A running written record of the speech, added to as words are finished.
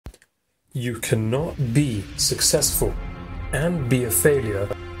You cannot be successful and be a failure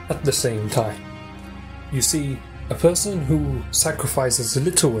at the same time. You see, a person who sacrifices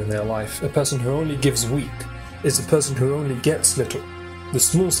little in their life, a person who only gives weak, is a person who only gets little. The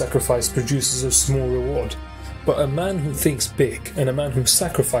small sacrifice produces a small reward. But a man who thinks big and a man who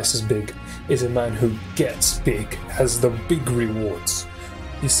sacrifices big is a man who gets big, has the big rewards.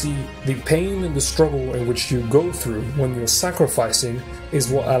 You see, the pain and the struggle in which you go through when you're sacrificing is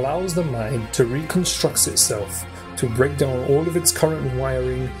what allows the mind to reconstruct itself, to break down all of its current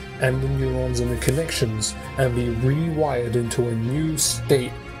wiring and the neurons and the connections and be rewired into a new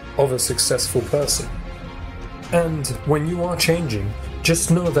state of a successful person. And when you are changing,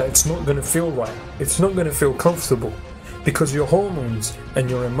 just know that it's not going to feel right, it's not going to feel comfortable, because your hormones and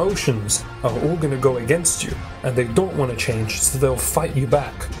your emotions are all going to go against you, and they don't want to change, so they'll fight you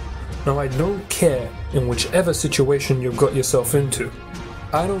back. Now, I don't care in whichever situation you've got yourself into.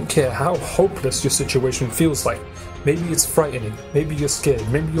 I don't care how hopeless your situation feels like. Maybe it's frightening, maybe you're scared,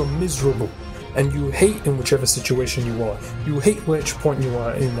 maybe you're miserable, and you hate in whichever situation you are. You hate which point you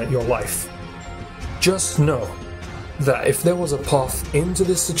are in your life. Just know that if there was a path into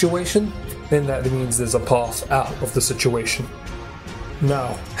this situation, then that means there's a path out of the situation.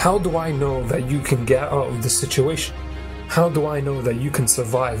 Now, how do I know that you can get out of this situation? How do I know that you can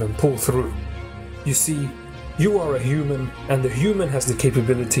survive and pull through? You see, you are a human, and the human has the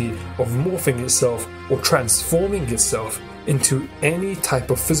capability of morphing itself or transforming itself into any type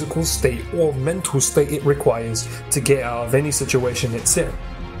of physical state or mental state it requires to get out of any situation it's in.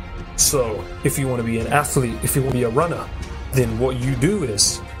 So, if you want to be an athlete, if you want to be a runner, then what you do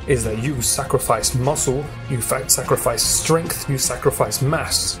is that you sacrifice muscle, you sacrifice strength, you sacrifice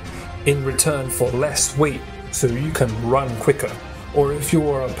mass in return for less weight so you can run quicker. Or if you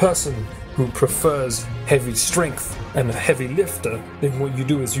are a person who prefers heavy strength and a heavy lifter, then what you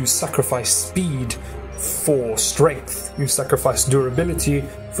do is you sacrifice speed for strength, you sacrifice durability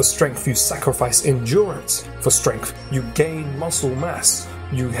for strength, you sacrifice endurance for strength, you gain muscle mass,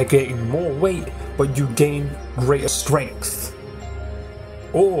 you gain more weight, but you gain greater strength.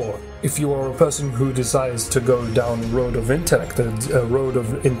 Or if you are a person who desires to go down a road of intellect, a road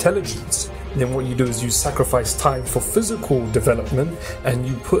of intelligence, then what you do is you sacrifice time for physical development and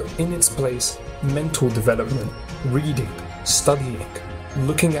you put in its place mental development, reading, studying,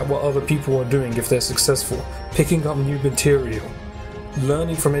 looking at what other people are doing if they're successful, picking up new material,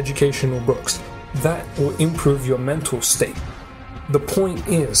 learning from educational books. That will improve your mental state. The point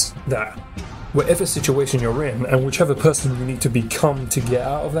is that whatever situation you're in and whichever person you need to become to get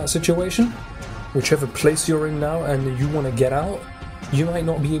out of that situation, whichever place you're in now and you want to get out, you might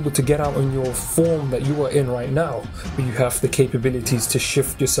not be able to get out in your form that you are in right now, but you have the capabilities to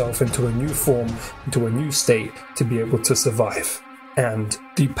shift yourself into a new form, into a new state to be able to survive. And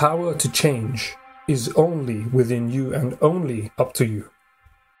the power to change is only within you and only up to you.